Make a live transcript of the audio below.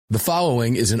The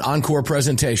following is an Encore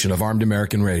presentation of Armed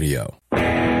American Radio.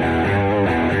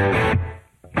 Merry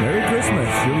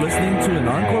Christmas. You're listening to an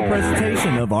Encore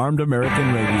presentation of Armed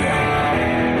American Radio.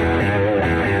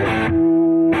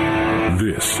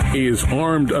 This is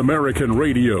Armed American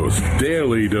Radio's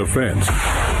Daily Defense.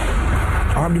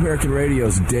 Armed American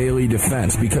Radio's Daily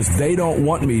Defense. Because they don't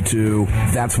want me to,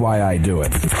 that's why I do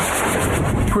it.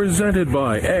 Presented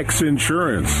by X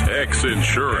Insurance. X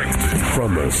Insurance.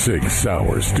 From the Sig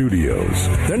Sauer Studios.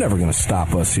 They're never going to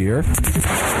stop us here.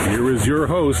 Here is your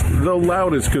host, the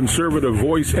loudest conservative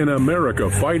voice in America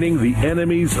fighting the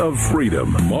enemies of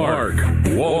freedom, Mark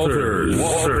Walters.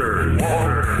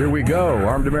 Here we go.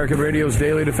 Armed American Radio's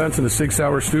Daily Defense in the Sig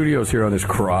Sauer Studios here on this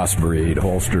crossbreed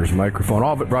holsters microphone.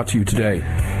 All of it brought to you today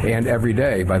and every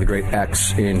day by the great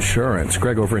X Insurance.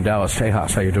 Greg over in Dallas,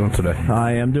 Tejas, how you doing today?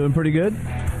 I am doing pretty good.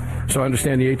 So I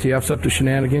understand the ATF's up to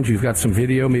shenanigans. You've got some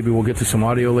video. Maybe we'll get to some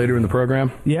audio later in the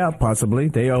program. Yeah, possibly.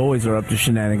 They always are up to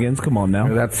shenanigans. Come on now.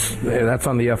 That's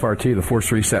on the FRT, the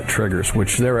Force Reset Triggers,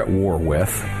 which they're at war with.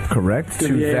 Correct.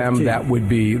 To them, AFT. That would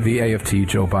be the AFT,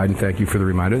 Joe Biden. Thank you for the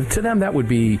reminder. To them, that would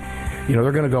be,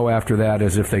 they're going to go after that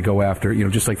as if they go after,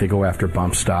 just like they go after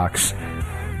bump stocks.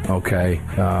 Okay.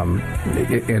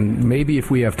 And maybe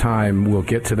if we have time, we'll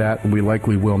get to that. We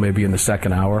likely will maybe in the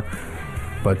second hour.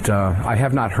 But I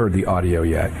have not heard the audio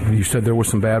yet. You said there were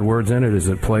some bad words in it. Is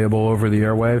it playable over the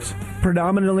airwaves?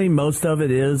 Predominantly, most of it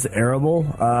is airable.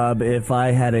 If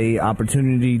I had a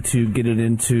opportunity to get it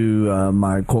into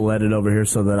my cool edit over here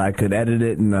so that I could edit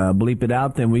it and bleep it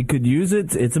out, then we could use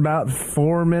it. It's about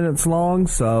 4 minutes long,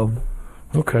 so...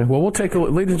 Okay. Well,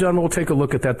 ladies and gentlemen, we'll take a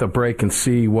look at that, the break, and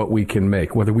see what we can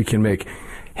make, whether we can make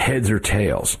heads or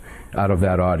tails out of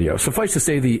that audio. Suffice to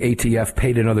say, the ATF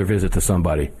paid another visit to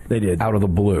somebody. They did. Out of the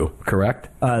blue, correct?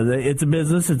 It's a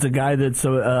business. It's a guy that's,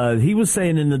 he was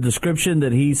saying in the description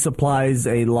that he supplies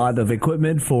a lot of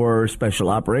equipment for special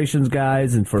operations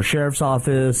guys and for sheriff's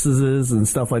offices and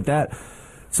stuff like that.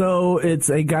 So it's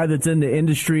a guy that's in the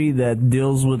industry that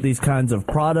deals with these kinds of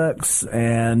products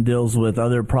and deals with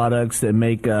other products that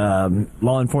make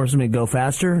law enforcement go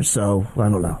faster. So I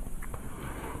don't know.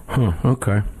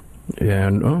 Okay.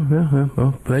 And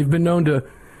well, they've been known to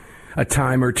a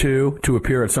time or two to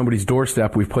appear at somebody's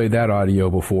doorstep. We've played that audio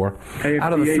before. AFT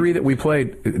out of the three that we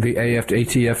played, the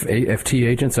AFT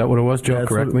agents, is that what it was, Joe? That's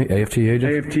correct me? AFT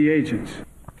agents? AFT agents.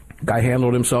 Guy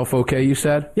handled himself okay, you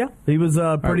said? Yeah, he was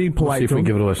pretty polite. We'll see if we can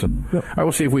give it a listen. Yep. All right,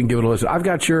 we'll see if we can give it a listen. I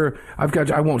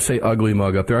won't say ugly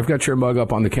mug up there. I've got your mug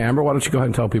up on the camera. Why don't you go ahead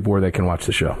and tell people where they can watch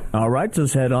the show? All right,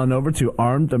 just head on over to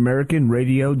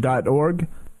armedamericanradio.org.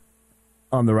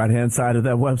 On the right-hand side of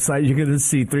that website, you're going to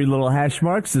see 3 little hash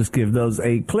marks. Just give those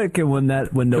a click, and when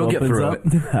that window opens up,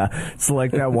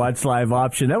 select that Watch Live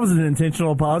option. That was an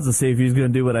intentional pause to see if he was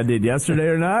going to do what I did yesterday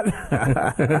or not.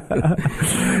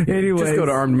 Anyway, just go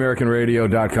to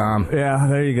armedamericanradio.com. Yeah,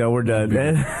 there you go. We're done.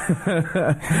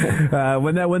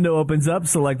 When that window opens up,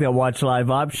 select that Watch Live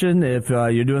option. If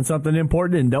you're doing something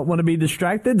important and don't want to be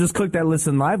distracted, just click that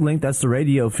Listen Live link. That's the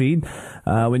radio feed.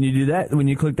 When you do that, when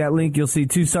you click that link, you'll see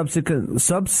 2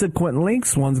 subsequent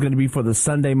links. One's going to be for the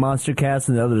Sunday Monster Cast,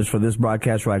 and the other is for this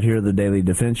broadcast right here, the Daily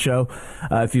Defense Show.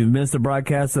 If you've missed a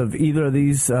broadcast of either of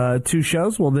these 2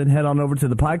 shows, well, then head on over to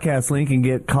the podcast link and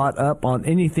get caught up on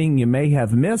anything you may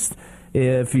have missed.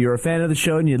 If you're a fan of the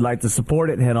show and you'd like to support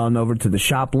it, head on over to the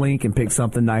shop link and pick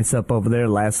something nice up over there.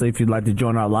 Lastly, if you'd like to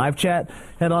join our live chat,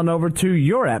 head on over to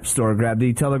your app store, grab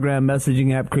the Telegram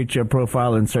messaging app, create your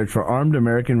profile, and search for Armed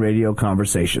American Radio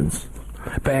Conversations.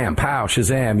 Bam, pow,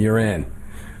 shazam, you're in.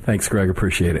 Thanks, Greg.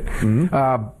 Appreciate it.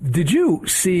 Mm-hmm. Did you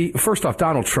see, first off,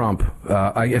 Donald Trump,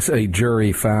 I guess a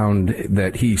jury found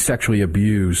that he sexually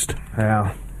abused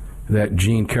that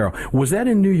Jean Carroll. Was that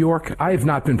in New York? I have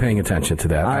not been paying attention to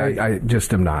that. I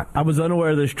just am not. I was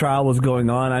unaware this trial was going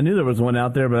on. I knew there was one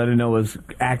out there, but I didn't know it was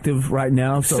active right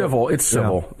now. So, civil. It's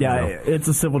civil. Yeah, it's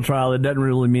a civil trial. It doesn't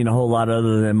really mean a whole lot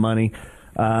other than money.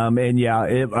 I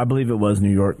believe it was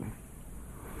New York.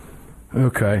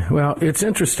 Okay. Well, it's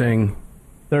interesting.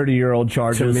 30-year-old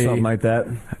charges, something like that.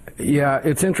 Yeah,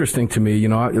 it's interesting to me.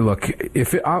 Look,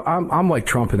 I'm like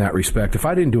Trump in that respect. If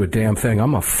I didn't do a damn thing,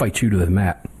 I'm going to fight you to the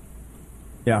mat.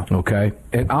 Yeah. Okay?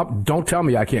 And don't tell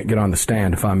me I can't get on the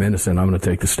stand. If I'm innocent, I'm going to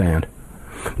take the stand.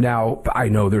 Now, I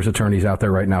know there's attorneys out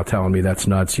there right now telling me that's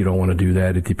nuts. You don't want to do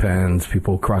that. It depends.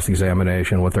 People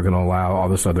cross-examination, what they're going to allow, all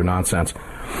this other nonsense.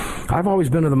 I've always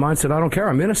been of the mindset, I don't care.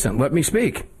 I'm innocent. Let me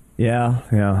speak.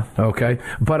 Yeah. Okay,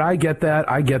 but I get that,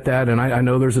 and I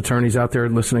know there's attorneys out there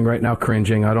listening right now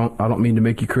cringing. I don't mean to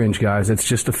make you cringe, guys. It's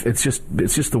just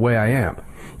the way I am.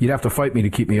 You'd have to fight me to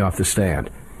keep me off the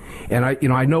stand. And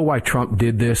I know why Trump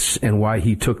did this and why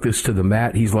he took this to the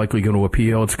mat. He's likely going to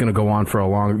appeal. It's going to go on for a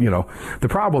long, The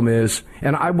problem is,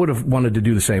 and I would have wanted to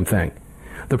do the same thing.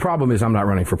 The problem is I'm not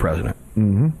running for president.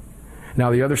 Mm-hmm.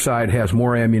 Now, the other side has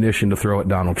more ammunition to throw at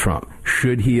Donald Trump.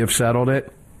 Should he have settled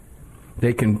it?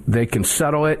 They can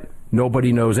settle it.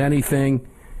 Nobody knows anything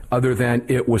other than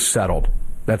it was settled.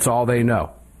 That's all they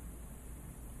know.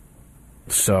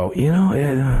 So,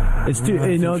 it's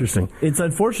interesting. It's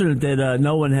unfortunate that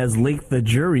no one has leaked the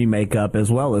jury makeup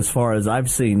as well, as far as I've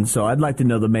seen. So I'd like to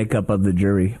know the makeup of the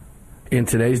jury. In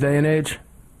today's day and age,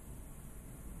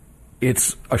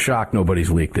 it's a shock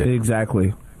nobody's leaked it.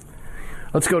 Exactly.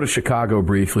 Let's go to Chicago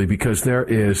briefly because there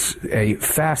is a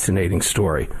fascinating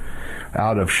story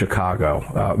out of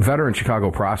Chicago. Veteran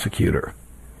Chicago prosecutor.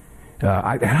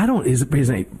 Is his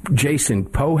name Jason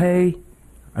Pohe?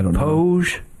 I don't know.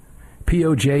 Poge?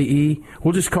 P-O-J-E?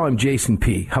 We'll just call him Jason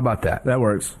P. How about that? That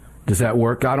works. Does that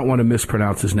work? I don't want to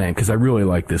mispronounce his name because I really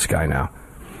like this guy now.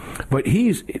 But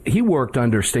he worked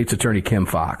under State's Attorney Kim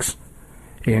Foxx,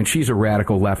 and she's a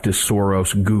radical leftist,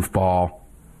 Soros, goofball,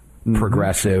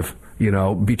 progressive.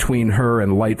 Between her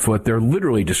and Lightfoot, they're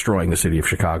literally destroying the city of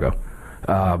Chicago.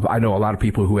 I know a lot of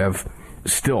people who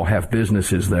still have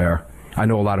businesses there. I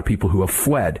know a lot of people who have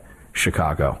fled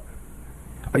Chicago.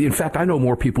 In fact, I know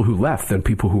more people who left than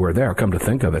people who are there, come to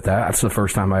think of it. That's the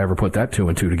first time I ever put that 2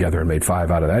 and 2 together and made 5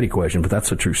 out of that equation, but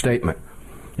that's a true statement.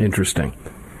 Interesting.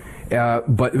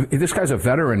 But this guy's a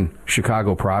veteran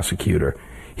Chicago prosecutor.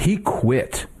 He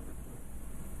quit.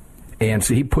 And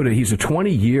so he's a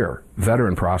 20-year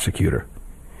veteran prosecutor.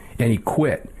 And he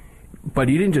quit. But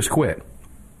he didn't just quit.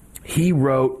 He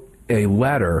wrote a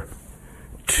letter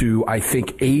to, I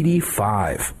think,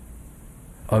 85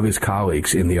 of his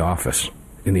colleagues in the office.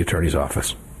 In the attorney's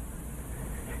office.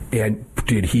 And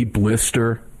did he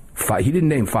blister? He didn't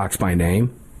name Fox by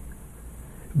name,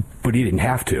 but he didn't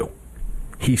have to.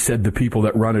 He said the people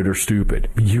that run it are stupid.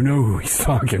 You know who he's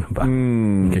talking about.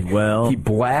 Okay. Well, he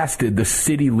blasted the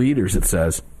city leaders, it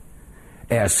says,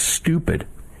 as stupid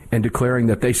and declaring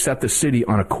that they set the city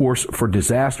on a course for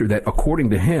disaster that,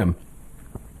 according to him,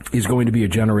 is going to be a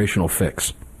generational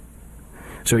fix.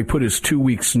 So he put his 2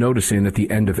 weeks notice in at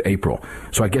the end of April.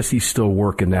 So I guess he's still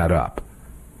working that up.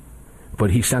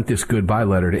 But he sent this goodbye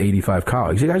letter to 85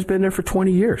 colleagues. The guy's been there for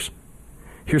 20 years.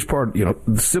 Here's the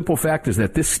simple fact is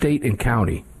that this state and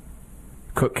county,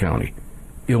 Cook County,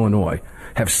 Illinois,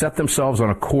 have set themselves on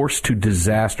a course to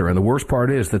disaster. And the worst part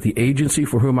is that the agency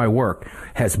for whom I work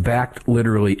has backed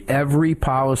literally every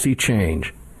policy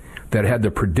change that had the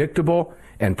predictable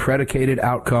and predicated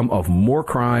outcome of more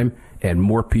crime and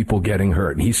more people getting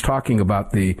hurt. And he's talking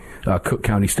about the Cook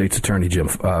County State's Attorney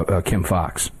Kim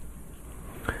Foxx.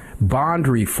 Bond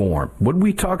reform. What did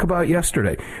we talk about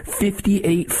yesterday?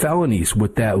 58 felonies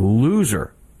with that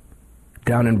loser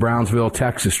down in Brownsville,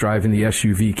 Texas, driving the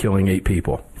SUV, killing 8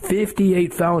 people.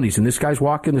 58 felonies, and this guy's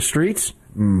walking the streets?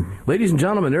 Ladies and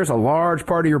gentlemen, there's a large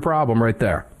part of your problem right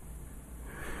there.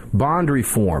 Bond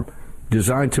reform.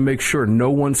 Designed to make sure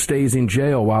no one stays in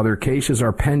jail while their cases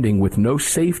are pending with no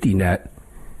safety net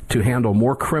to handle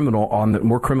more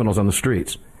criminals on the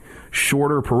streets.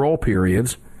 Shorter parole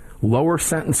periods, lower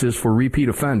sentences for repeat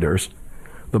offenders,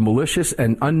 the malicious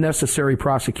and unnecessary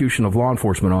prosecution of law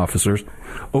enforcement officers,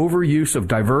 overuse of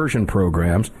diversion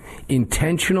programs,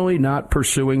 intentionally not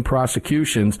pursuing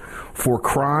prosecutions for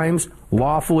crimes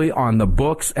lawfully on the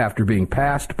books after being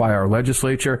passed by our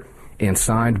legislature and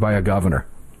signed by a governor.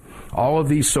 All of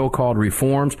these so-called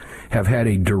reforms have had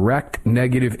a direct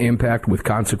negative impact with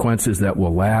consequences that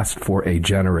will last for a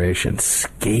generation.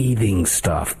 Scathing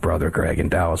stuff, Brother Greg in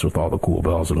Dallas, with all the cool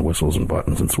bells and whistles and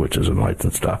buttons and switches and lights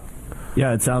and stuff.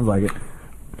 Yeah, it sounds like it.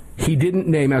 He didn't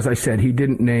name, as I said, he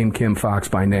didn't name Kim Foxx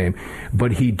by name,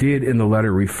 but he did in the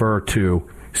letter refer to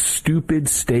stupid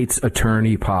state's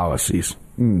attorney policies.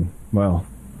 Well.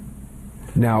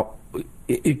 Now,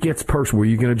 it gets personal. Were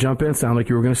you going to jump in? Sound like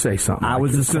you were going to say something. I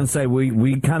was just going to say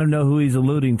we kind of know who he's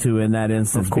alluding to in that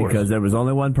instance because there was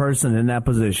only one person in that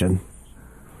position.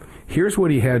 Here's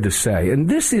what he had to say, and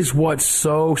this is what's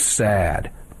so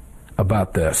sad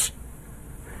about this.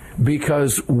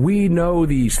 Because we know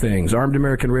these things. Armed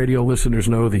American Radio listeners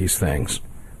know these things.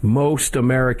 Most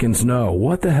Americans know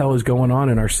what the hell is going on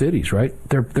in our cities, right?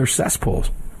 They're cesspools.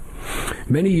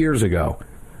 Many years ago,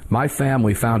 my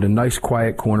family found a nice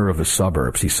quiet corner of the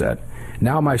suburbs, he said.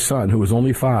 Now my son, who is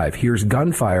only 5, hears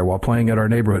gunfire while playing at our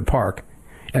neighborhood park,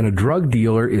 and a drug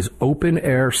dealer is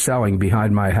open-air selling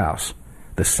behind my house.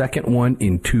 The second one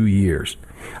in 2 years.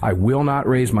 I will not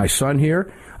raise my son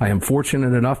here. I am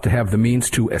fortunate enough to have the means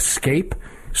to escape,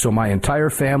 so my entire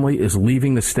family is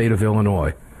leaving the state of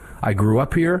Illinois. I grew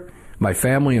up here, My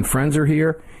family and friends are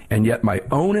here, and yet my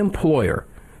own employer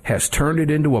has turned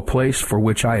it into a place for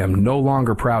which I am no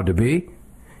longer proud to be,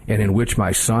 and in which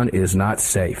my son is not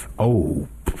safe. Oh,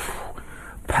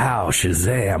 pow,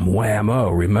 shazam,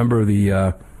 whammo. Remember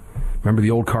the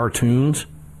old cartoons?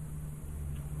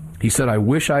 He said, I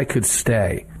wish I could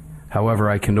stay.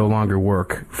 However, I can no longer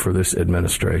work for this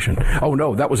administration. Oh,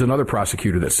 no, that was another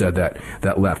prosecutor that said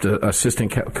that left.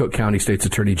 Assistant Cook County State's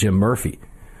Attorney Jim Murphy,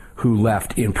 who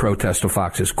left in protest of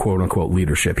Fox's quote-unquote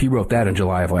leadership. He wrote that in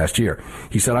July of last year.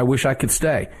 He said, I wish I could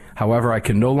stay. However, I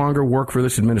can no longer work for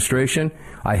this administration.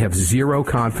 I have zero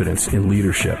confidence in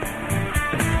leadership.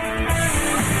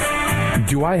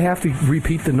 Do I have to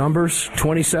repeat the numbers?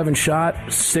 27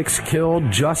 shot, 6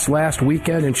 killed just last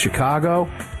weekend in Chicago?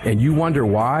 And you wonder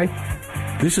why?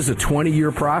 This is a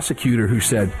 20-year prosecutor who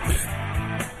said,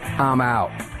 I'm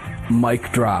out,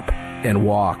 mic drop, and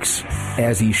walks,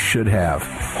 as he should have.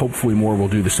 Hopefully more will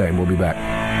do the same. We'll be back.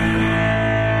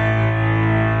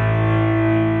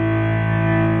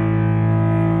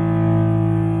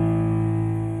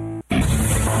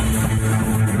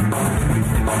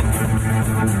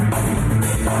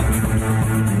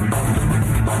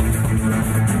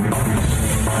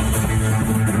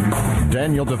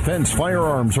 Daniel Defense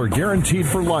firearms are guaranteed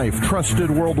for life,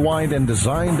 trusted worldwide, and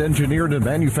designed, engineered, and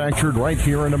manufactured right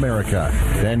here in America.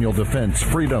 Daniel Defense,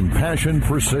 freedom, passion,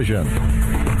 precision.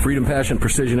 Freedom, passion,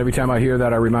 precision. Every time I hear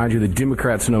that, I remind you the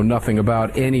Democrats know nothing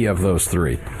about any of those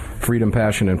three. Freedom,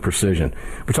 passion, and precision.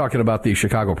 We're talking about the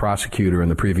Chicago prosecutor in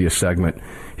the previous segment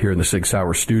here in the Sig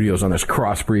Sauer studios on this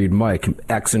crossbreed mic.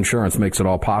 X Insurance makes it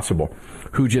all possible.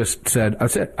 Who just said,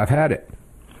 that's it, I've had it.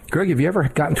 Greg, have you ever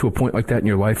gotten to a point like that in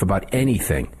your life about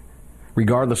anything,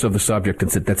 regardless of the subject, and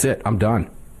said, that's it, I'm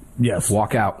done? Yes.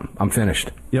 Walk out, I'm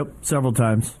finished. Yep, several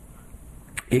times.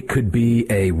 It could be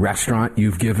a restaurant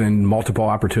you've given multiple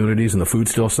opportunities and the food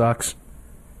still sucks.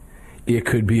 It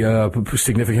could be a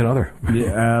significant other.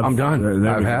 Yeah, I'm done.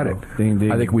 I've had it. Ding,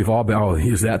 ding. I think we've all been, oh,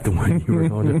 is that the one you were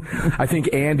going to? I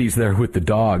think Andy's there with the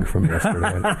dog from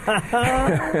yesterday.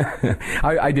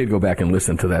 I did go back and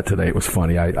listen to that today. It was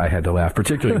funny. I had to laugh,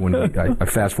 particularly when I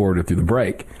fast-forwarded through the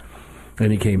break.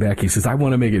 And he came back. He says, I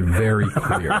want to make it very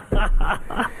clear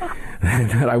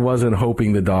that I wasn't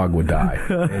hoping the dog would die.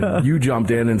 And you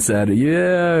jumped in and said,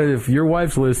 yeah, if your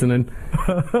wife's listening,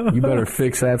 you better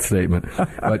fix that statement.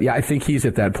 But yeah, I think he's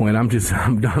at that point. I'm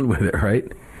done with it,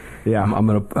 right? Yeah.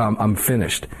 I'm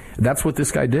finished. That's what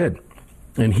this guy did.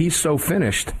 And he's so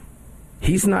finished,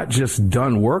 he's not just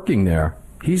done working there.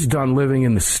 He's done living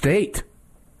in the state.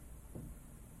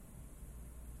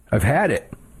 I've had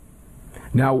it.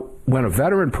 Now, when a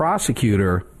veteran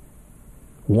prosecutor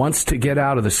wants to get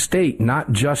out of the state,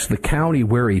 not just the county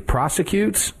where he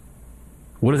prosecutes,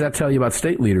 what does that tell you about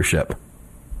state leadership?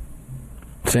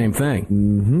 Same thing.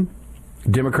 Mm-hmm.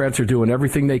 Democrats are doing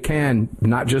everything they can,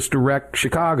 not just to wreck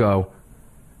Chicago,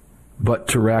 but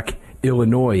to wreck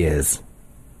Illinois.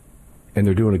 And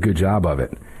they're doing a good job of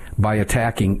it by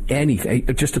attacking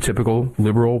anything. Just a typical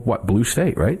liberal, blue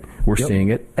state, right? We're seeing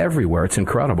it everywhere. It's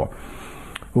incredible.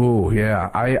 Oh, yeah.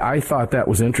 I thought that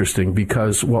was interesting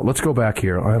because, well, let's go back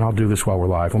here, and I'll do this while we're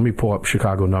live. Let me pull up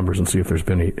Chicago numbers and see if there's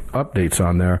been any updates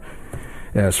on there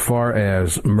as far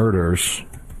as murders,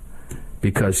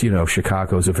 because,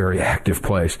 Chicago's a very active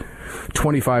place.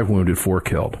 25 wounded, 4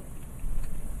 killed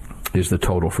is the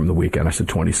total from the weekend. I said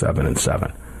 27 and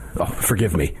 7. Oh,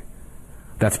 forgive me.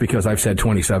 That's because I've said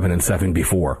 27 and 7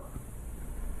 before.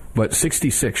 But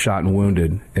 66 shot and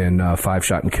wounded and 5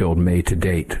 shot and killed May to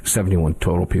date. 71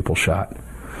 total people shot.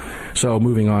 So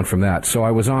moving on from that. So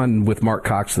I was on with Mark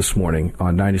Cox this morning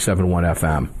on 97.1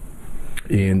 FM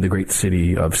in the great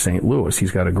city of St. Louis.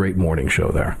 He's got a great morning show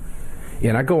there.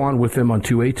 And I go on with him on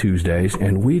 2A Tuesdays,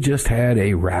 and we just had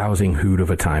a rousing hoot of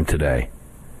a time today.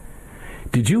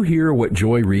 Did you hear what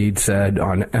Joy Reid said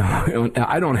on...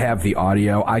 I don't have the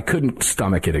audio. I couldn't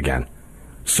stomach it again.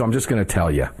 So I'm just going to tell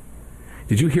you.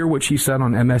 Did you hear what she said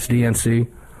on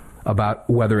MSDNC about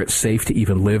whether it's safe to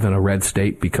even live in a red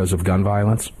state because of gun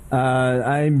violence?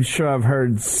 I'm sure I've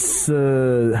heard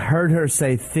her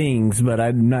say things, but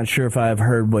I'm not sure if I've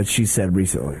heard what she said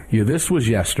recently. Yeah, this was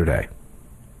yesterday.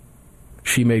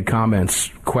 She made comments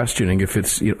questioning if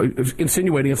it's,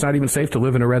 insinuating it's not even safe to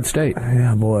live in a red state.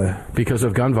 Yeah, boy. Because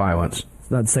of gun violence.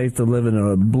 It's not safe to live in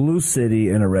a blue city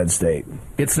in a red state.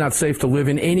 It's not safe to live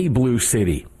in any blue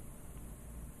city.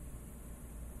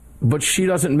 But she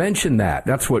doesn't mention that.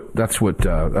 That's what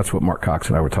Mark Cox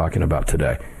and I were talking about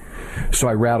today. So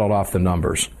I rattled off the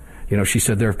numbers. She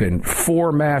said there have been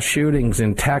 4 mass shootings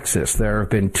in Texas. There have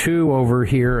been 2 over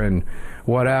here in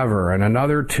whatever, and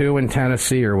another 2 in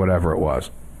Tennessee or whatever it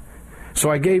was. So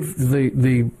I gave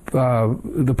the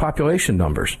population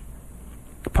numbers.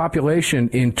 The population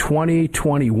in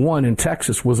 2021 in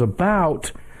Texas was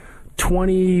about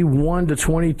 21 to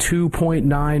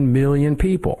 22.9 million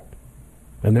people.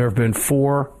 And there have been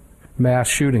 4 mass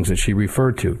shootings that she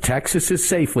referred to. Texas is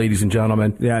safe, ladies and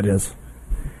gentlemen. Yeah, it is.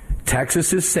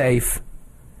 Texas is safe.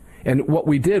 And what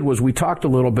we did was we talked a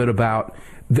little bit about,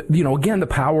 again, the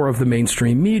power of the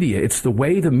mainstream media. It's the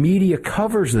way the media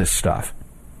covers this stuff.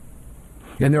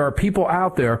 And there are people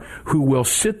out there who will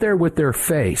sit there with their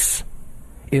face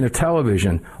in a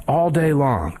television all day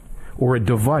long, or a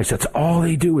device. That's all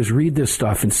they do is read this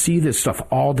stuff and see this stuff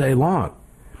all day long.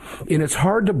 And it's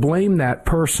hard to blame that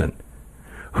person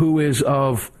who is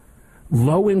of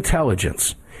low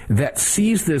intelligence that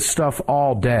sees this stuff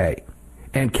all day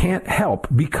and can't help,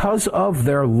 because of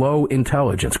their low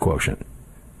intelligence quotient,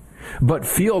 but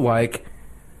feel like,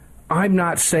 I'm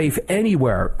not safe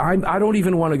anywhere. I don't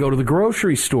even want to go to the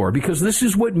grocery store, because this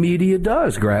is what media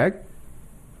does, Greg.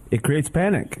 It creates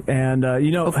panic. And,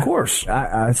 Of course.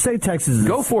 I say Texas is...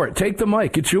 Go for it. Take the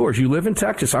mic. It's yours. You live in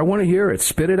Texas. I want to hear it.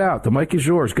 Spit it out. The mic is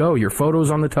yours. Go. Your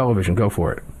photo's on the television. Go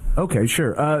for it. Okay,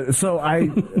 sure.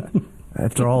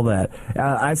 After all that,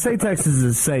 I say Texas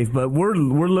is safe, but we're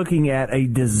looking at a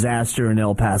disaster in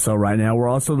El Paso right now. We're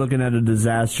also looking at a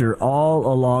disaster all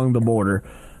along the border,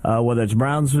 whether it's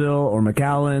Brownsville or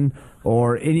McAllen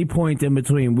or any point in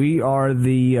between. We are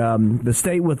the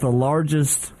state with the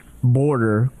largest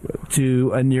border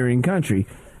to a nearing country.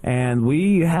 And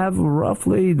we have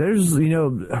roughly,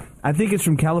 I think it's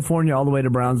from California all the way to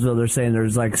Brownsville. They're saying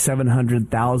there's like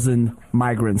 700,000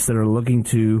 migrants that are looking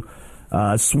to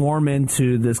swarm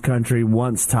into this country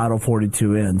once Title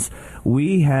 42 ends.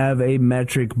 We have a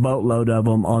metric boatload of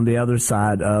them on the other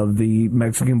side of the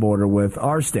Mexican border with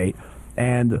our state.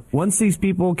 And once these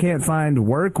people can't find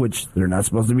work, which they're not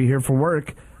supposed to be here for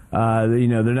work, they're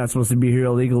not supposed to be here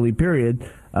illegally, period,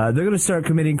 they're going to start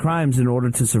committing crimes in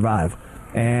order to survive.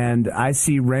 And I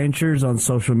see ranchers on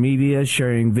social media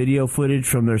sharing video footage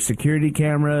from their security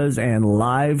cameras and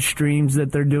live streams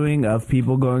that they're doing of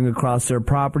people going across their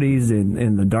properties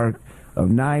in the dark of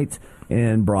night,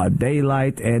 in broad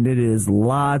daylight, and it is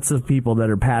lots of people that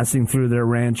are passing through their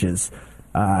ranches.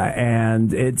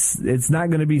 And it's not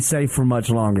going to be safe for much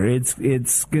longer.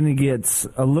 It's going to get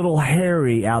a little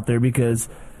hairy out there, because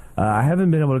I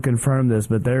haven't been able to confirm this,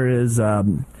 but there's a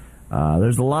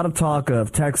lot of talk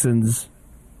of Texans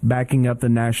backing up the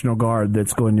National Guard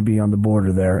that's going to be on the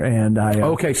border there. And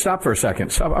okay, stop for a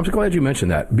second. Stop. I'm glad you mentioned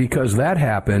that, because that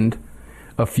happened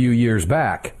a few years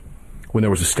back when there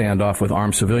was a standoff with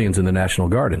armed civilians in the National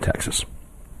Guard in Texas.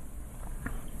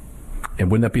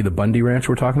 And wouldn't that be the Bundy Ranch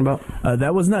we're talking about?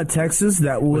 That was not Texas.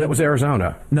 That was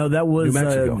Arizona. No, that was New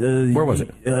Mexico. Where was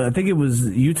it? I think it was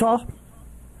Utah.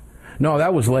 No,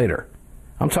 that was later.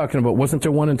 I'm talking about, wasn't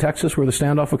there one in Texas where the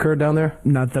standoff occurred down there?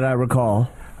 Not that I recall.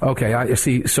 Okay, I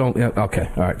see. So, okay,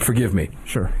 all right. Forgive me.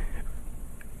 Sure.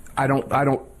 I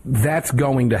don't. That's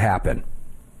going to happen.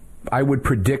 I would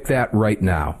predict that right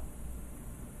now,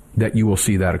 that you will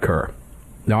see that occur.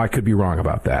 Now, I could be wrong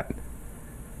about that.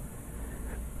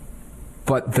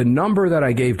 But the number that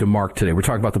I gave to Mark today, we're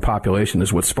talking about the population,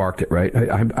 is what sparked it, right?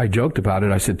 I joked about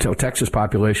it. I said, Texas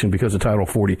population, because of Title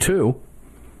 42,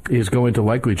 is going to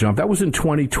likely jump. That was in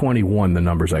 2021, the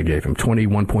numbers I gave him,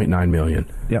 21.9 million.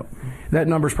 Yep. That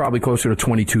number's probably closer to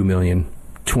 22 million,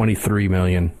 23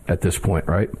 million at this point,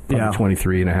 right? Probably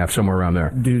 23 and a half, somewhere around there.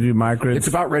 Due to migrants. It's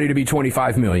about ready to be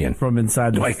 25 million. From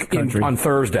inside the country. On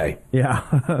Thursday.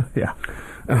 Yeah. Yeah.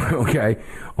 Okay.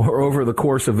 Or over the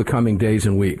course of the coming days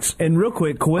and weeks. And real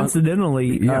quick,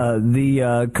 coincidentally,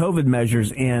 the COVID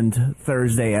measures end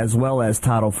Thursday, as well as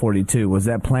Title 42. Was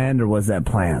that planned or was that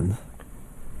planned?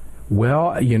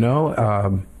 Well,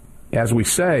 as we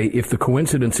say, if the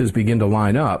coincidences begin to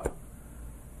line up,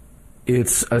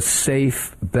 it's a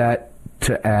safe bet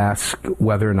to ask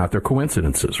whether or not they're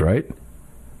coincidences, right?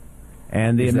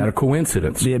 And is that a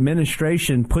coincidence? The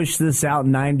administration pushed this out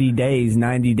 90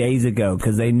 days ago,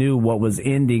 because they knew what was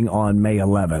ending on May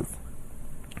 11th.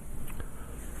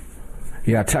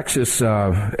 Yeah, Texas,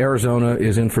 Arizona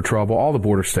is in for trouble. All the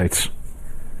border states,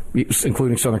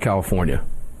 including Southern California.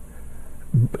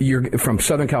 From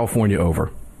Southern California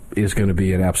over is going to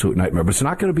be an absolute nightmare. But it's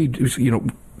not going to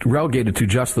be, relegated to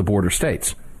just the border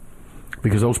states,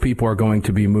 because those people are going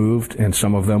to be moved, and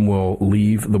some of them will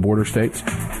leave the border states.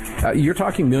 You're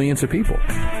talking millions of people.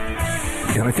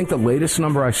 And I think the latest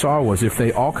number I saw was, if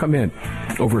they all come in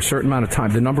over a certain amount of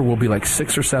time, the number will be like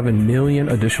 6 or 7 million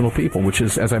additional people, which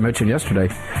is, as I mentioned yesterday,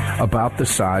 about the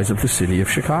size of the city of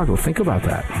Chicago. Think about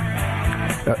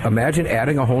that. Imagine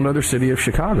adding a whole other city of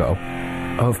Chicago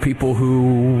of people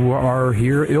who are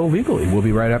here illegally. We'll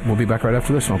be back right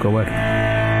after this. Don't go away.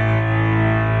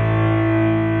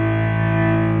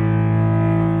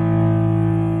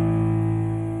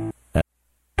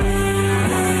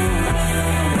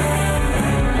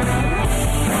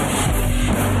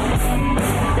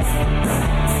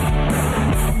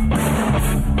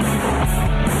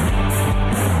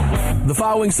 The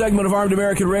following segment of Armed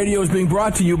American Radio is being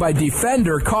brought to you by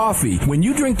Defender Coffee. When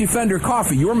you drink Defender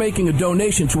Coffee, you're making a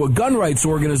donation to a gun rights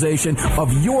organization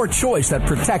of your choice that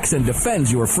protects and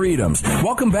defends your freedoms.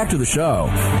 Welcome back to the show.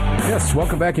 Yes,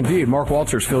 welcome back indeed. Mark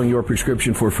Walters filling your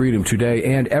prescription for freedom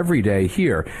today and every day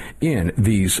here in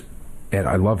these, and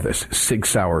I love this, Sig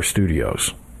Sauer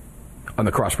Studios. On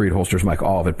the Crossbreed Holsters, Mike,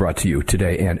 all of it brought to you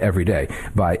today and every day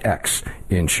by X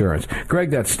Insurance.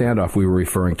 Greg, that standoff we were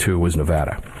referring to was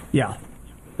Nevada. Yeah,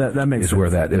 that makes sense. Where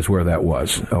that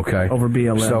was, okay? Over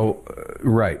BLM. So,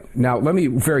 right. Now, let me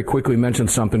very quickly mention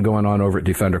something going on over at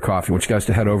Defender Coffee. I want you guys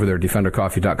to head over there,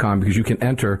 defendercoffee.com, because you can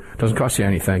enter, doesn't cost you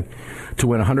anything, to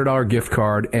win a $100 gift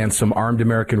card and some Armed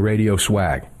American Radio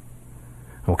swag.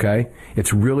 Okay?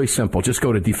 It's really simple. Just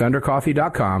go to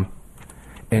defendercoffee.com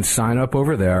and sign up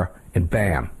over there. And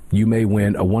bam, you may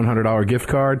win a $100 gift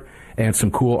card and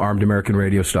some cool Armed American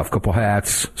Radio stuff. A couple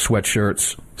hats,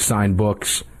 sweatshirts, signed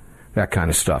books, that kind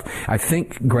of stuff. I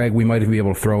think, Greg, we might be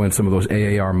able to throw in some of those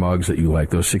AAR mugs that you like,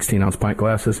 those 16-ounce pint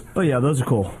glasses. Oh, yeah, those are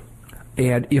cool.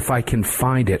 And if I can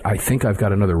find it, I think I've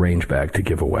got another range bag to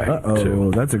give away.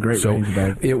 Uh-oh, that's a great range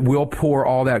bag. It will pour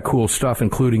all that cool stuff,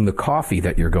 including the coffee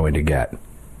that you're going to get,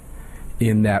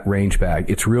 in that range bag.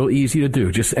 It's real easy to do.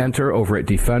 Just enter over at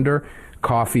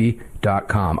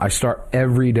DefenderCoffee.com. I start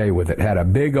every day with it. Had a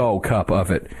big old cup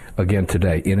of it again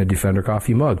today in a Defender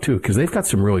Coffee mug, too, because they've got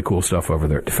some really cool stuff over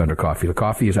there at Defender Coffee. The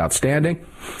coffee is outstanding,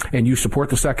 and you support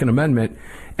the Second Amendment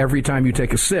every time you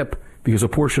take a sip, because a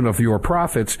portion of your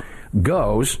profits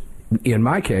goes, in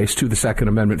my case, to the Second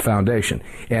Amendment Foundation.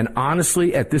 And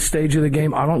honestly, at this stage of the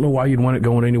game, I don't know why you'd want it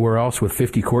going anywhere else with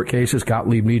 50 court cases.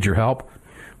 Gottlieb needs your help,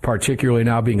 particularly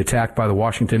now being attacked by the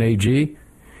Washington AG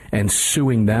and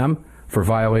suing them for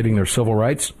violating their civil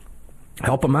rights.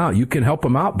 Help them out. You can help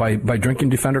them out by drinking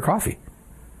Defender Coffee.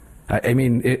 I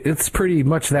mean, it's pretty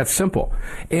much that simple.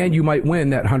 And you might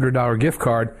win that $100 gift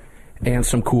card and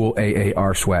some cool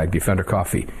AAR swag,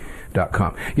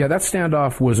 DefenderCoffee.com. Yeah, that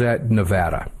standoff was at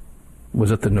Nevada.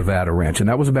 Was at the Nevada ranch, and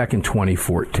that was back in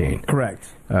 2014. Correct.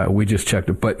 We just checked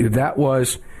it. But that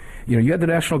was, you had the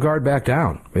National Guard back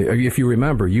down. If you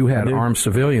remember, you had armed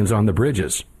civilians on the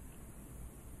bridges.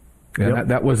 And yep.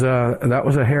 that was a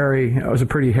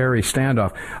pretty hairy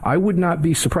standoff. I would not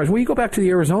be surprised. When you go back to the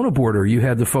Arizona border, you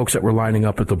had the folks that were lining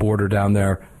up at the border down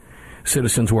there.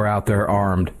 Citizens were out there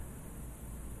armed,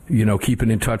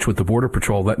 keeping in touch with the Border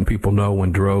Patrol, letting people know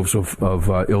when droves of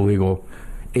illegal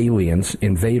aliens,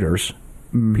 invaders,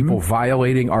 people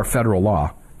violating our federal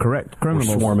law. Correct.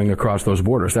 Criminals. Were swarming across those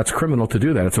borders. That's criminal to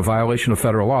do that. It's a violation of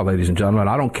federal law, ladies and gentlemen.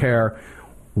 I don't care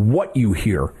what you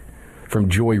hear from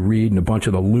Joy Reid and a bunch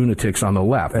of the lunatics on the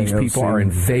left. These people are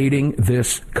invading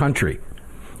this country,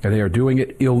 and they are doing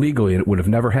it illegally, and it would have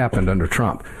never happened under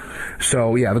Trump.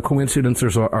 So, yeah, the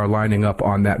coincidences are lining up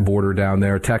on that border down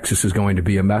there. Texas is going to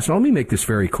be a mess. Now, let me make this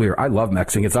very clear. I love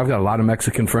Mexicans. I've got a lot of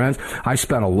Mexican friends. I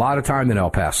spent a lot of time in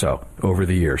El Paso over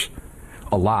the years,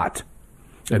 a lot,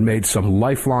 and made some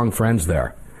lifelong friends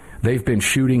there. They've been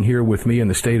shooting here with me in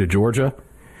the state of Georgia,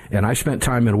 and I spent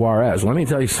time in Juarez. Let me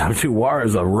tell you something, too.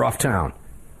 Juarez is a rough town.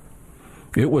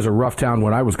 It was a rough town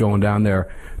when I was going down there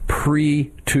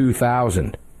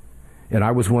pre-2000. And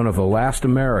I was one of the last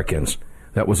Americans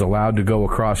that was allowed to go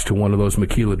across to one of those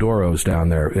maquiladoros down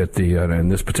there at the, in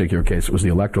this particular case, it was the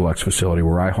Electrolux facility,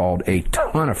 where I hauled a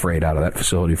ton of freight out of that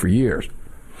facility for years.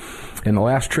 And the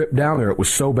last trip down there, it was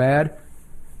so bad,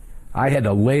 I had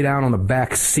to lay down on the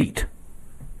back seat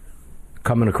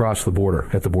coming across the border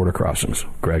at the border crossings.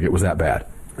 Greg, it was that bad.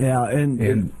 Yeah,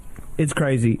 and it's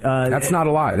crazy. That's not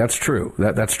a lie. That's true.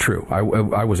 That's true. I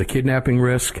was a kidnapping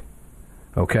risk.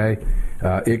 Okay,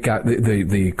 it got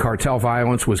the cartel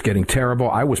violence was getting terrible.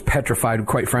 I was petrified.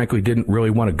 Quite frankly, didn't really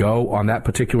want to go on that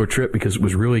particular trip because it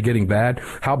was really getting bad.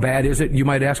 How bad is it? You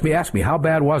might ask me. Ask me. How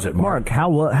bad was it, Mark?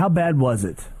 How bad was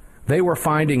it? They were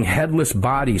finding headless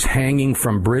bodies hanging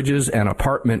from bridges and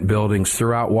apartment buildings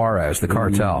throughout Juarez, the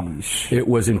cartel. Eesh. It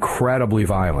was incredibly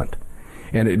violent.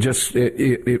 And it just,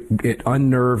 it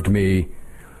unnerved me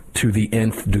to the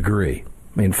nth degree.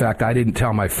 In fact, I didn't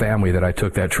tell my family that I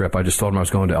took that trip. I just told them I was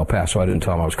going to El Paso. I didn't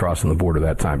tell them I was crossing the border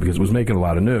that time because it was making a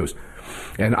lot of news.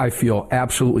 And I feel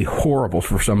absolutely horrible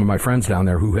for some of my friends down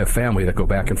there who have family that go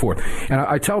back and forth. And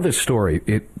I tell this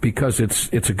story because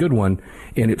it's a good one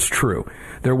and it's true.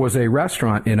 There was a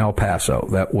restaurant in El Paso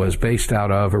that was based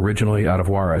originally out of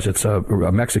Juarez. It's a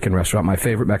Mexican restaurant. My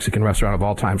favorite Mexican restaurant of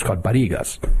all time is called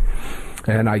Barrigas.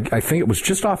 And I think it was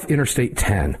just off Interstate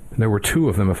 10. There were two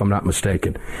of them, if I'm not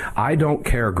mistaken. I don't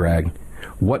care, Greg,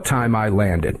 what time I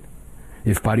landed.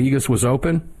 If Barrigas was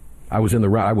open, I was in the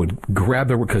I would grab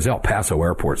because El Paso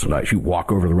Airport's nice. You walk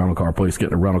over to the rental car place, get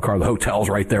in a rental car. The hotel's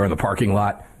right there in the parking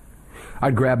lot.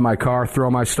 I'd grab my car,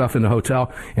 throw my stuff in the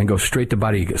hotel, and go straight to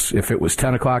Barrigas. If it was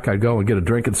 10 o'clock, I'd go and get a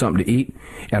drink and something to eat,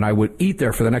 and I would eat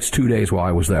there for the next 2 days while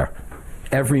I was there.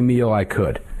 Every meal I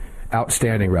could.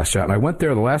 Outstanding restaurant. And I went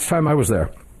there the last time I was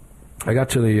there. I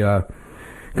got to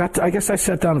I guess I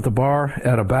sat down at the bar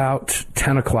at about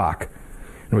 10 o'clock.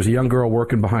 There was a young girl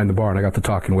working behind the bar, and I got to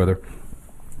talking with her.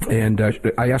 And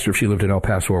I asked her if she lived in El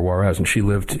Paso or Juarez, and she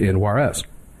lived in Juarez.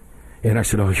 And I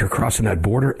said, "Oh, you're crossing that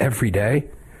border every day?"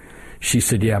 She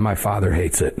said, "Yeah, my father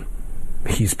hates it.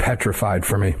 He's petrified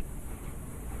for me."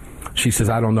 She says,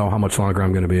 "I don't know how much longer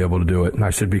I'm going to be able to do it." And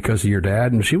I said, "Because of your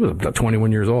dad?" And she was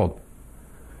 21 years old.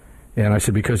 And I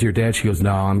said, "Because of your dad?" She goes,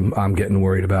 "No, I'm getting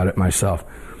worried about it myself."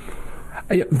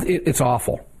 It's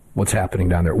awful what's happening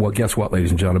down there. Well, guess what, ladies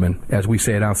and gentlemen? As we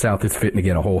say down south, it's fitting to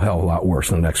get a whole hell of a lot worse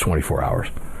in the next 24 hours.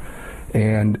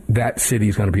 And that city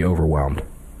is going to be overwhelmed.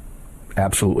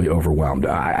 Absolutely overwhelmed.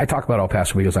 I talk about El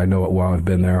Paso because I know it well. I've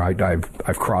been there.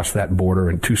 I've crossed that border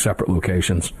in 2 separate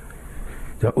locations.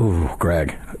 Ooh,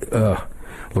 Greg.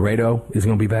 Laredo is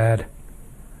going to be bad.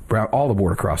 All the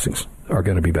border crossings are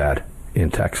going to be bad in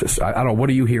Texas. I don't know. What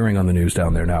are you hearing on the news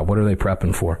down there now? What are they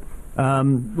prepping for?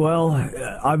 Well,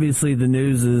 obviously the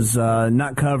news is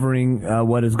not covering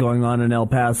what is going on in El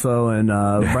Paso and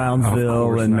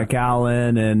Brownsville and not.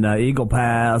 McAllen and Eagle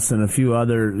Pass and a few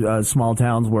other small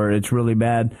towns where it's really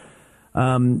bad.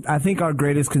 I think our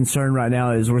greatest concern right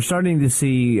now is we're starting to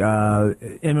see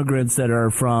immigrants that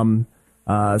are from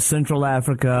Central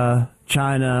Africa,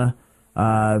 China,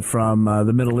 from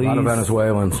the Middle East. A lot of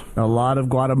Venezuelans. A lot of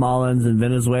Guatemalans and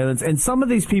Venezuelans. And some of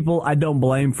these people I don't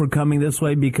blame for coming this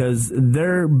way because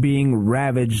they're being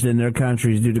ravaged in their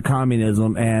countries due to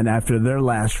communism and after their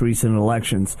last recent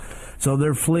elections. So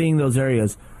they're fleeing those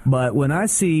areas. But when I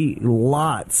see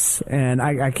lots, and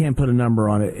I can't put a number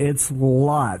on it, it's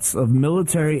lots of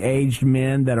military-aged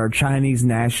men that are Chinese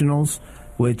nationals,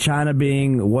 with China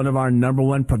being one of our number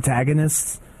one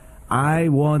protagonists, I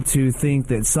want to think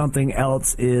that something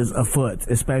else is afoot,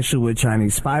 especially with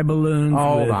Chinese spy balloons.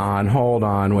 Hold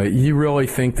on. Wait, you really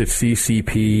think that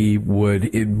CCP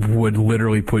would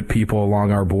literally put people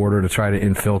along our border to try to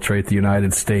infiltrate the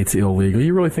United States illegally?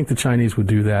 You really think the Chinese would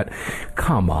do that?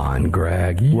 Come on,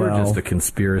 Greg. You're just a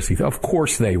conspiracy. Of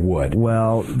course they would.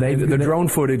 Well, the drone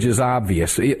footage is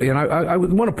obvious. And I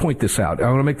want to point this out. I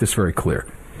want to make this very clear.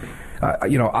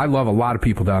 I love a lot of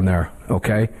people down there,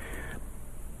 okay?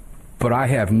 But I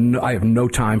have no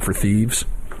time for thieves.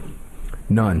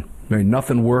 None. I mean,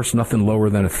 nothing worse, nothing lower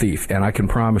than a thief. And I can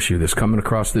promise you this, coming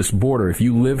across this border, if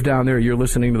you live down there, you're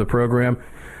listening to the program,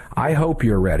 I hope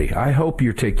you're ready. I hope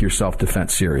you take your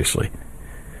self-defense seriously.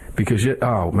 Because,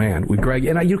 Greg,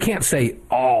 and you can't say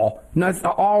all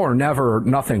or never,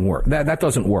 nothing work. That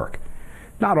doesn't work.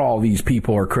 Not all these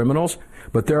people are criminals,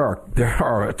 but there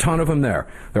are a ton of them there.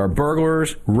 There are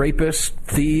burglars, rapists,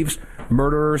 thieves,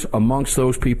 murderers amongst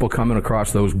those people coming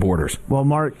across those borders. Well,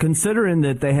 Mark, considering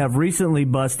that they have recently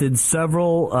busted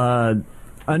several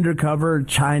undercover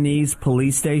Chinese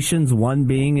police stations, one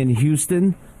being in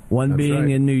Houston, one being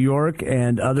in New York,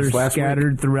 and others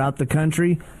scattered throughout the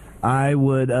country, I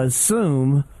would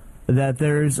assume that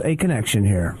there's a connection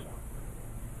here.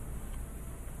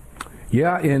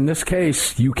 Yeah, in this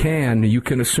case, you can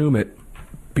assume it,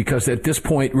 because at this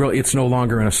point, really, it's no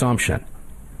longer an assumption.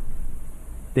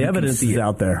 The evidence is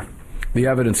out there. The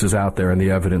evidence is out there, and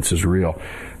the evidence is real.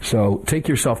 So take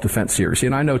your self-defense seriously,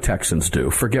 and I know Texans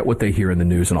do. Forget what they hear in the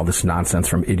news and all this nonsense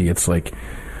from idiots like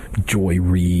Joy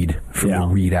Reid from the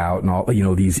Read Out and all,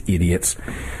 these idiots.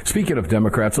 Speaking of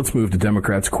Democrats, let's move to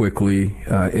Democrats quickly.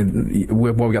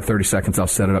 We got 30 seconds. I'll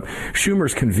set it up.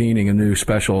 Schumer's convening a new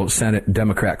special Senate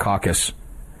Democrat caucus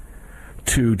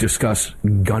to discuss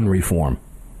gun reform.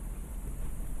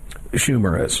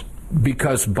 Schumer is.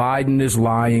 Because Biden is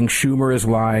lying, Schumer is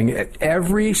lying.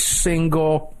 Every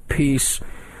single piece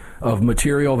of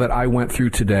material that I went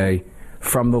through today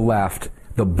from the left,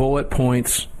 the bullet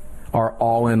points are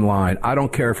all in line. I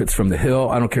don't care if it's from The Hill.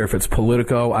 I don't care if it's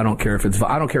Politico. I don't care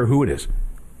who it is.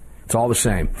 It's all the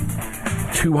same.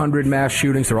 200 mass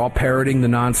shootings. They're all parroting the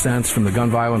nonsense from the gun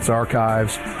violence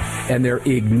archives, and they're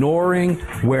ignoring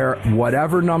where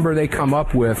whatever number they come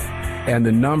up with and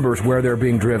the numbers where they're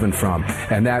being driven from.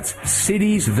 And that's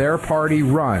cities their party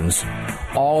runs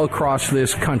all across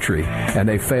this country, and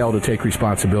they fail to take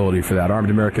responsibility for that. Armed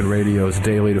American Radio's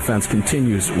Daily Defense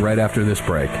continues right after this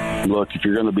break. Look, if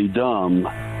you're going to be dumb,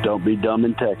 don't be dumb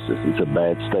in Texas. It's a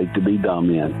bad state to be dumb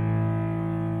in.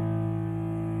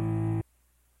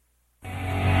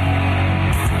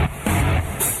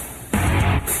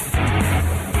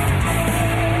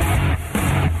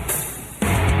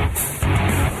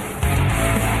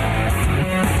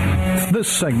 This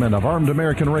segment of Armed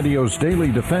American Radio's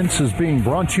Daily Defense is being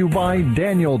brought to you by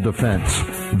Daniel Defense.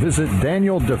 Visit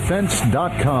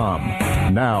DanielDefense.com.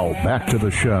 Now, back to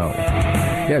the show.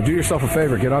 Yeah, do yourself a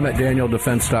favor. Get on that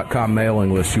DanielDefense.com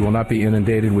mailing list. You will not be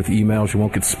inundated with emails. You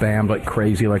won't get spammed like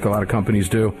crazy like a lot of companies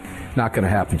do. Not going to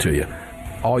happen to you.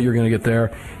 All you're going to get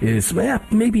there is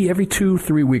maybe every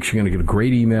 2-3 weeks you're going to get a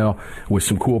great email with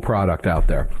some cool product out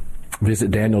there.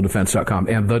 Visit DanielDefense.com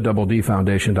and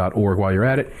theDoubleDFoundation.org while you're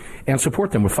at it, and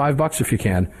support them with $5 if you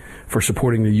can for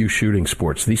supporting the youth shooting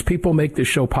sports. These people make this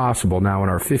show possible now in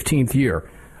our 15th year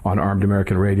on Armed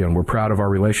American Radio, and we're proud of our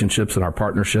relationships and our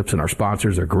partnerships and our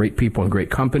sponsors. They're great people and great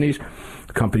companies.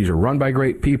 The companies are run by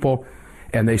great people,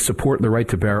 and they support the right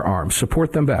to bear arms.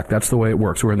 Support them back. That's the way it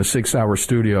works. We're in the 6 Hour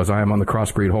studios. I am on the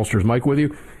Crossbreed Holsters mic with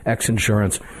you. X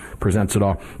Insurance presents it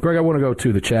all. Greg, I want to go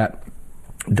to the chat.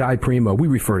 Di Primo, we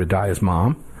refer to Di as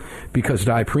Mom because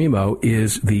Di Primo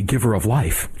is the giver of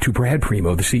life to Brad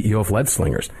Primo, the CEO of Lead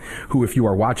Slingers, who, if you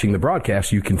are watching the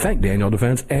broadcast, you can thank Daniel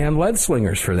Defense and Lead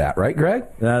Slingers for that, right, Greg?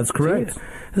 That's correct.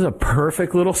 This is a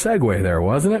perfect little segue there,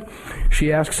 wasn't it?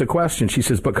 She asks a question. She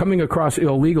says, but coming across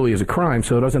illegally is a crime,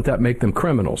 so doesn't that make them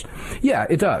criminals? Yeah,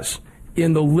 it does.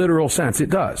 In the literal sense, it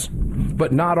does.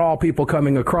 But not all people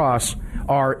coming across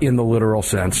are, in the literal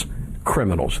sense,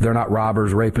 criminals. They're not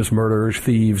robbers, rapists, murderers,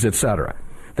 thieves, etc.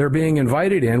 They're being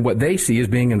invited in. What they see is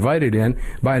being invited in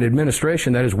by an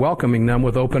administration that is welcoming them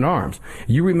with open arms.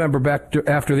 You remember back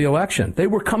after the election, they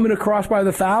were coming across by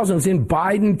the thousands in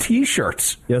Biden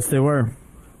T-shirts. Yes, they were.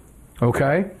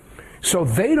 Okay? So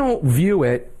they don't view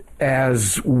it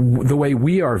as the way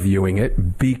we are viewing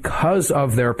it because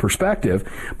of their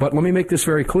perspective. But let me make this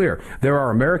very clear. There are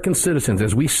American citizens,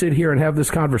 as we sit here and have this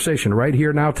conversation right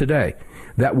here now today,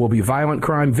 that will be violent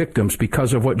crime victims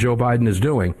because of what Joe Biden is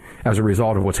doing as a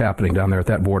result of what's happening down there at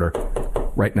that border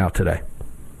right now today.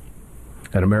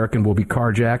 An American will be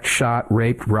carjacked, shot,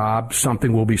 raped, robbed.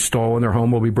 Something will be stolen. Their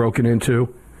home will be broken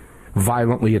into,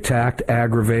 violently attacked,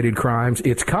 aggravated crimes.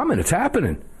 It's coming. It's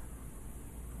happening.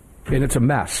 And it's a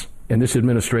mess. And this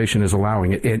administration is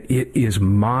allowing it. And it is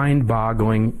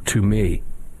mind-boggling to me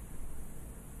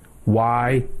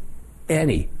why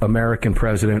any American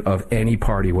president of any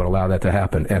party would allow that to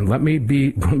happen. And let me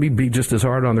be just as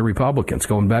hard on the Republicans.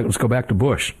 Let's go back to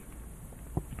Bush.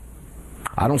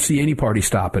 I don't see any party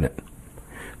stopping it.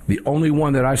 The only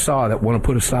one that I saw that wanted to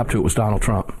put a stop to it was Donald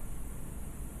Trump.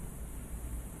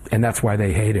 And that's why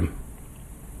they hate him.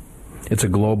 It's a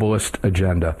globalist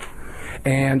agenda.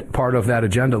 And part of that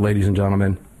agenda, ladies and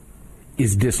gentlemen,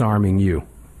 is disarming you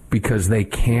because they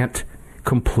can't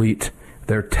complete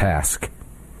their task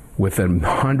with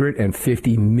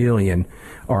 150 million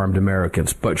armed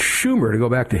Americans. But Schumer, to go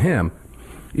back to him,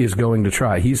 is going to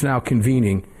try. He's now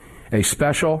convening a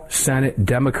special Senate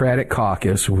Democratic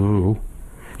caucus. Woo.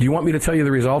 Do you want me to tell you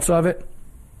the results of it?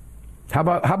 How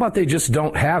about they just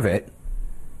don't have it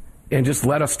and just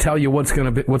let us tell you what's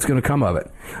going to come of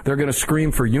it? They're going to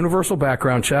scream for universal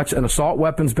background checks, an assault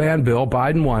weapons ban bill.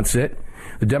 Biden wants it.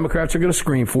 The Democrats are going to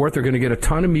scream for it. They're going to get a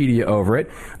ton of media over it.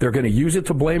 They're going to use it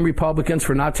to blame Republicans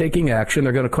for not taking action.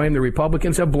 They're going to claim the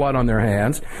Republicans have blood on their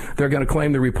hands. They're going to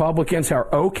claim the Republicans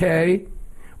are okay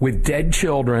with dead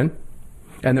children,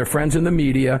 and their friends in the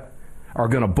media are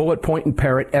going to bullet point and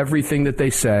parrot everything that they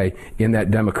say in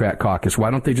that Democrat caucus. Why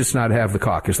don't they just not have the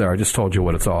caucus there? I just told you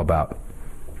what it's all about.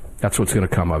 That's what's going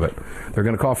to come of it. They're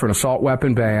going to call for an assault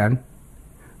weapon ban.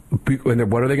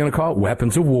 And what are they going to call it?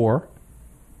 Weapons of war.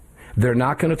 They're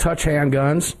not going to touch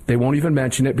handguns. They won't even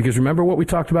mention it because remember what we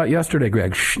talked about yesterday,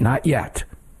 Greg? Not yet.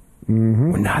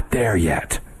 Mm-hmm. We're not there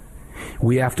yet.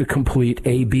 We have to complete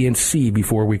A, B, and C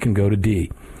before we can go to D.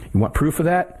 You want proof of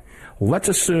that? Let's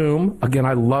assume, again,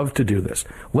 I love to do this.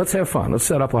 Let's have fun. Let's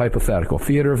set up a hypothetical.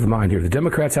 Theater of the mind here. The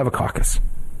Democrats have a caucus.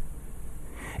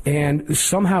 And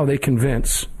somehow they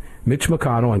convince Mitch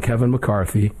McConnell and Kevin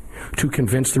McCarthy to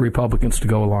convince the Republicans to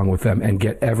go along with them and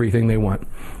get everything they want.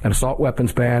 An assault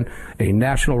weapons ban, a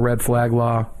national red flag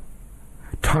law,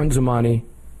 tons of money,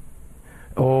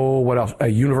 Oh, what else? A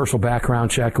universal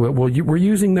background check. Well, we're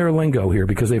using their lingo here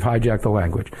because they've hijacked the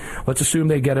language. Let's assume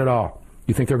they get it all.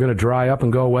 You think they're going to dry up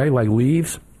and go away like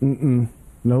leaves?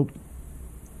 Nope.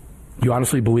 You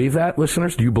honestly believe that,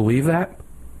 listeners? Do you believe that?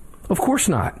 Of course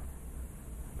not.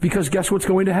 Because guess what's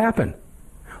going to happen?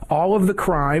 All of the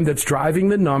crime that's driving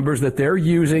the numbers that they're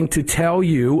using to tell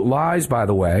you, lies, by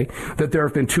the way, that there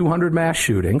have been 200 mass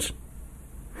shootings,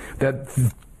 that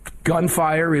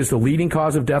gunfire is the leading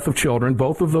cause of death of children.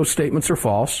 Both of those statements are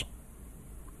false.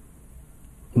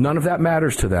 None of that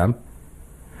matters to them.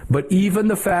 But even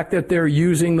the fact that they're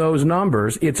using those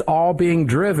numbers, it's all being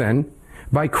driven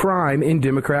by crime in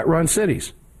Democrat-run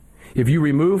cities. If you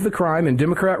remove the crime in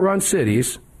Democrat-run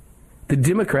cities, the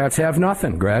Democrats have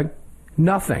nothing, Greg.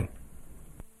 Nothing.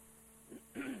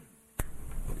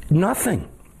 Nothing.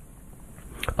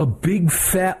 A big,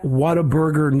 fat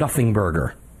Whataburger nothing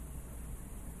burger.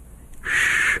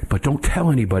 Shh, but don't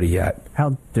tell anybody yet.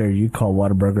 How dare you call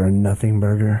Whataburger a nothing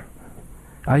burger?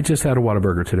 I just had a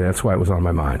Whataburger today. That's why it was on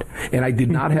my mind. And I did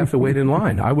not have to wait in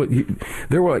line.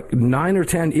 There were like 9 or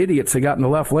 10 idiots that got in the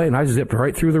left lane. I zipped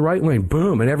right through the right lane.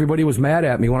 Boom. And everybody was mad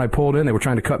at me when I pulled in. They were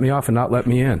trying to cut me off and not let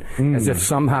me in. As if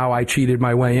somehow I cheated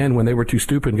my way in when they were too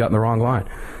stupid and got in the wrong line.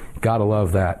 Gotta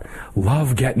love that.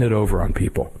 Love getting it over on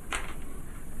people.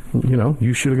 You know,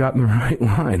 you should have gotten the right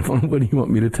line. What do you want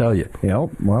me to tell you? Yep.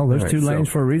 Well, there's two lanes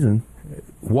for a reason.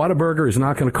 Whataburger is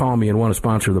not going to call me and want to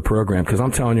sponsor the program because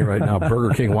I'm telling you right now,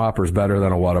 Burger King Whopper is better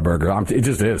than a Whataburger. It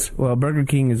just is. Well, Burger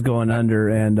King is going under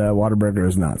and Whataburger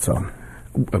is not, so.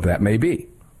 That may be.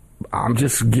 I'm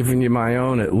just giving you my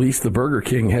own. At least the Burger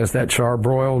King has that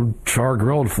char-broiled,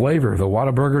 char-grilled flavor. The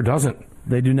Whataburger doesn't.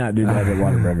 They do not do that at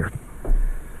Whataburger.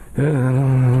 I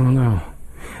don't know.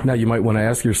 Now, you might want to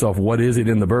ask yourself, what is it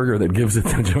in the burger that gives it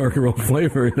the char-grilled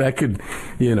flavor? That could,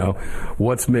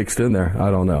 what's mixed in there?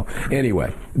 I don't know.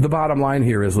 Anyway, the bottom line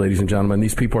here is, ladies and gentlemen,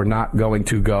 these people are not going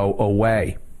to go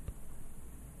away.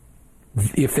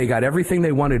 If they got everything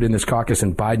they wanted in this caucus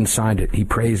and Biden signed it, he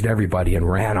praised everybody and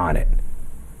ran on it.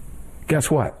 Guess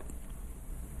what?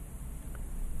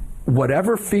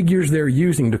 Whatever figures they're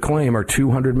using to claim are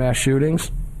 200 mass shootings,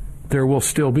 there will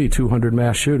still be 200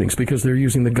 mass shootings because they're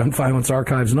using the Gun Violence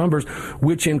Archives numbers,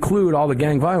 which include all the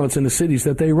gang violence in the cities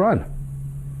that they run.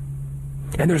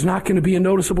 And there's not going to be a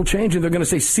noticeable change. And they're going to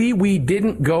say, see, we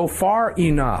didn't go far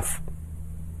enough.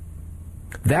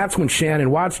 That's when Shannon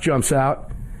Watts jumps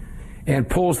out and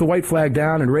pulls the white flag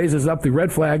down and raises up the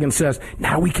red flag and says,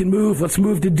 now we can move. Let's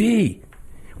move to D.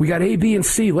 We got A, B, and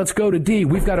C. Let's go to D.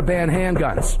 We've got to ban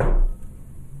handguns.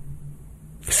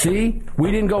 See,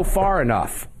 we didn't go far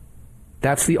enough.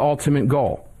 That's the ultimate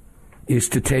goal, is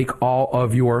to take all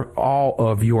of your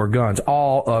guns,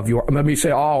 let me say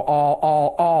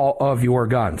all of your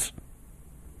guns.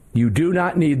 You do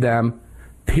not need them,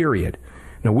 period.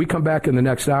 Now, we come back in the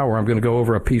next hour, I'm going to go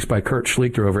over a piece by Kurt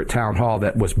Schlichter over at Town Hall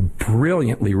that was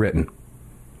brilliantly written.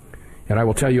 And I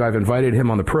will tell you, I've invited him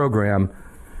on the program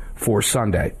for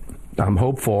Sunday. I'm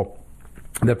hopeful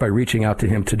that by reaching out to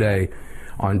him today,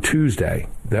 on Tuesday,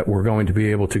 that we're going to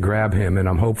be able to grab him, and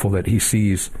I'm hopeful that he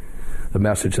sees the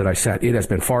message that I sent. It has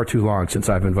been far too long since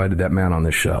I've invited that man on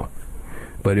this show.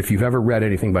 But if you've ever read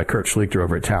anything by Kurt Schlichter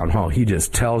over at Town Hall, he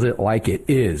just tells it like it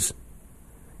is.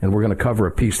 And we're going to cover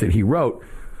a piece that he wrote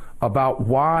about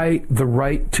why the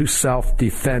right to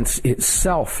self-defense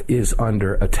itself is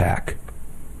under attack.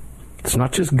 It's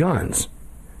not just guns.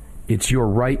 It's your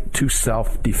right to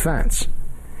self-defense.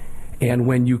 And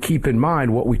when you keep in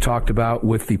mind what we talked about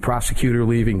with the prosecutor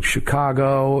leaving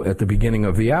Chicago at the beginning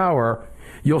of the hour,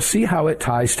 you'll see how it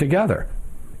ties together.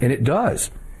 And it does.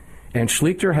 And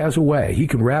Schlichter has a way. He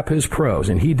can rap his prose,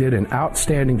 and he did an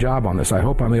outstanding job on this. I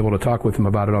hope I'm able to talk with him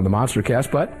about it on the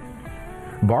Monstercast, but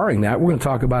barring that, we're going to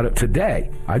talk about it today.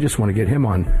 I just want to get him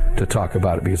on to talk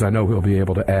about it because I know he'll be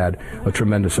able to add a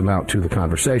tremendous amount to the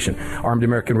conversation. Armed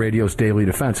American Radio's Daily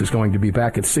Defense is going to be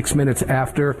back at 6 minutes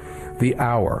after the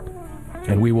hour.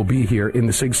 And we will be here in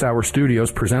the Sig Sauer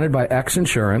Studios, presented by X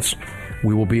Insurance.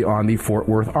 We will be on the Fort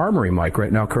Worth Armory mic.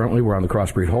 Right now, currently, we're on the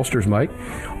Crossbreed Holsters mic.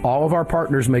 All of our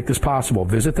partners make this possible.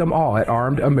 Visit them all at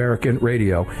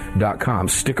armedamericanradio.com.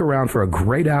 Stick around for a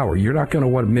great hour. You're not going to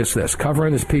want to miss this.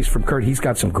 Covering this piece from Kurt, he's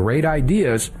got some great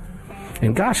ideas.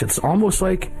 And gosh, it's almost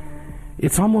like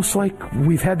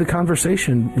we've had the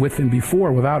conversation with him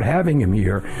before without having him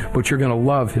here, but you're going to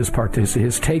love his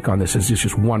take on this. It's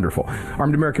just wonderful.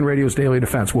 Armed American Radio's Daily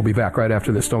Defense. We'll be back right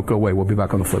after this. Don't go away. We'll be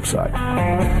back on the flip side.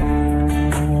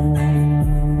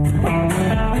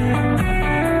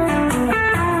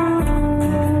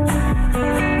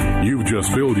 You've just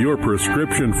Build your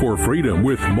prescription for freedom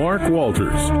with Mark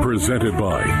Walters. Presented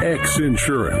by X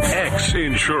Insurance. X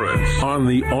Insurance on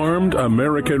the Armed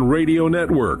American Radio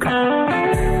Network.